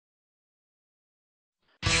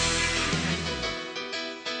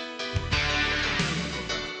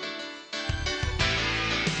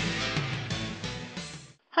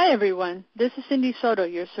Hi, everyone. This is Cindy Soto,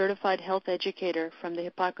 your certified health educator from the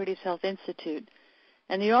Hippocrates Health Institute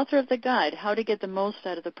and the author of the guide, How to Get the Most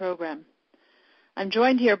Out of the Program. I'm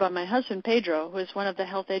joined here by my husband, Pedro, who is one of the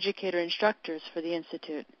health educator instructors for the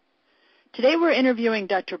Institute. Today we're interviewing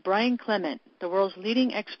Dr. Brian Clement, the world's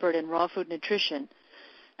leading expert in raw food nutrition.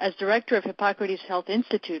 As director of Hippocrates Health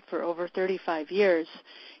Institute for over 35 years,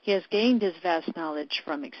 he has gained his vast knowledge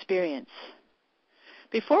from experience.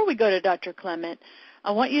 Before we go to Dr. Clement,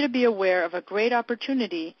 I want you to be aware of a great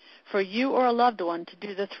opportunity for you or a loved one to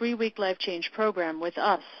do the 3-week Life Change program with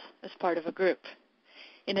us as part of a group.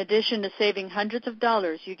 In addition to saving hundreds of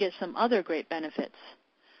dollars, you get some other great benefits.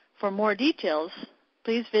 For more details,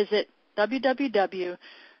 please visit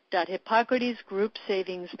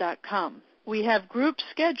www.hippocratesgroupsavings.com. We have groups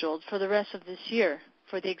scheduled for the rest of this year.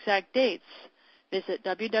 For the exact dates, visit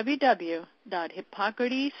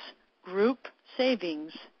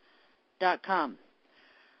www.hippocratesgroupsavings.com.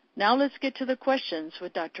 Now let's get to the questions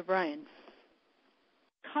with Dr. Brian.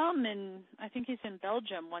 Common, I think he's in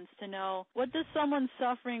Belgium, wants to know, what does someone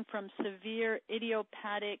suffering from severe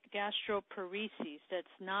idiopathic gastroperesis that's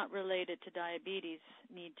not related to diabetes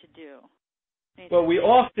need to do? Well, we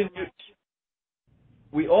often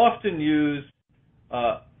use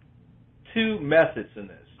two methods in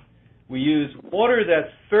this. We use water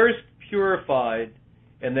that's first purified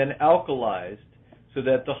and then alkalized, so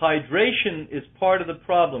that the hydration is part of the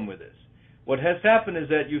problem with this. What has happened is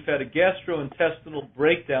that you've had a gastrointestinal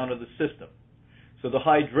breakdown of the system. So the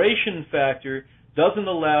hydration factor doesn't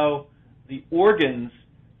allow the organs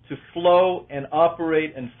to flow and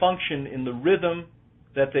operate and function in the rhythm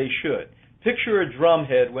that they should. Picture a drum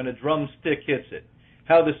head when a drumstick hits it.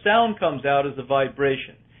 How the sound comes out is a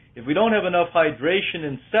vibration. If we don't have enough hydration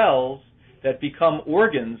in cells that become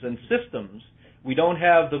organs and systems, we don't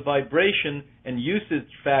have the vibration and usage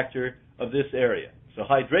factor of this area. So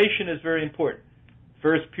hydration is very important.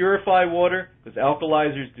 First, purify water, because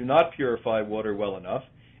alkalizers do not purify water well enough,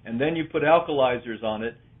 and then you put alkalizers on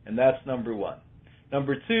it, and that's number one.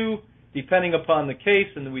 Number two, depending upon the case,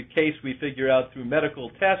 and the case we figure out through medical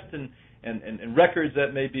tests and records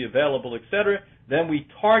that may be available, etc., then we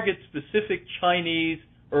target specific Chinese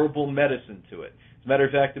herbal medicine to it. As a matter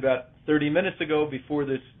of fact, about 30 minutes ago, before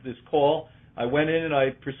this call, I went in and I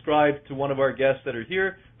prescribed to one of our guests that are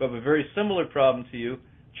here who have a very similar problem to you,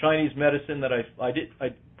 Chinese medicine that I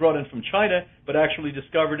brought in from China, but actually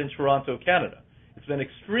discovered in Toronto, Canada. It's been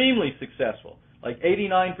extremely successful. Like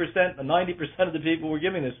 89% and 90% of the people we're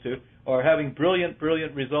giving this to are having brilliant,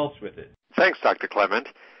 brilliant results with it. Thanks, Dr. Clement.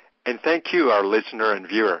 And thank you, our listener and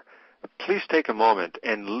viewer. Please take a moment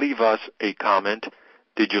and leave us a comment.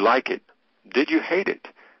 Did you like it? Did you hate it?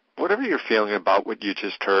 Whatever you're feeling about what you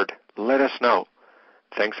just heard, let us know.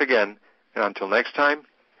 Thanks again, and until next time,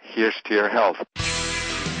 here's to your health.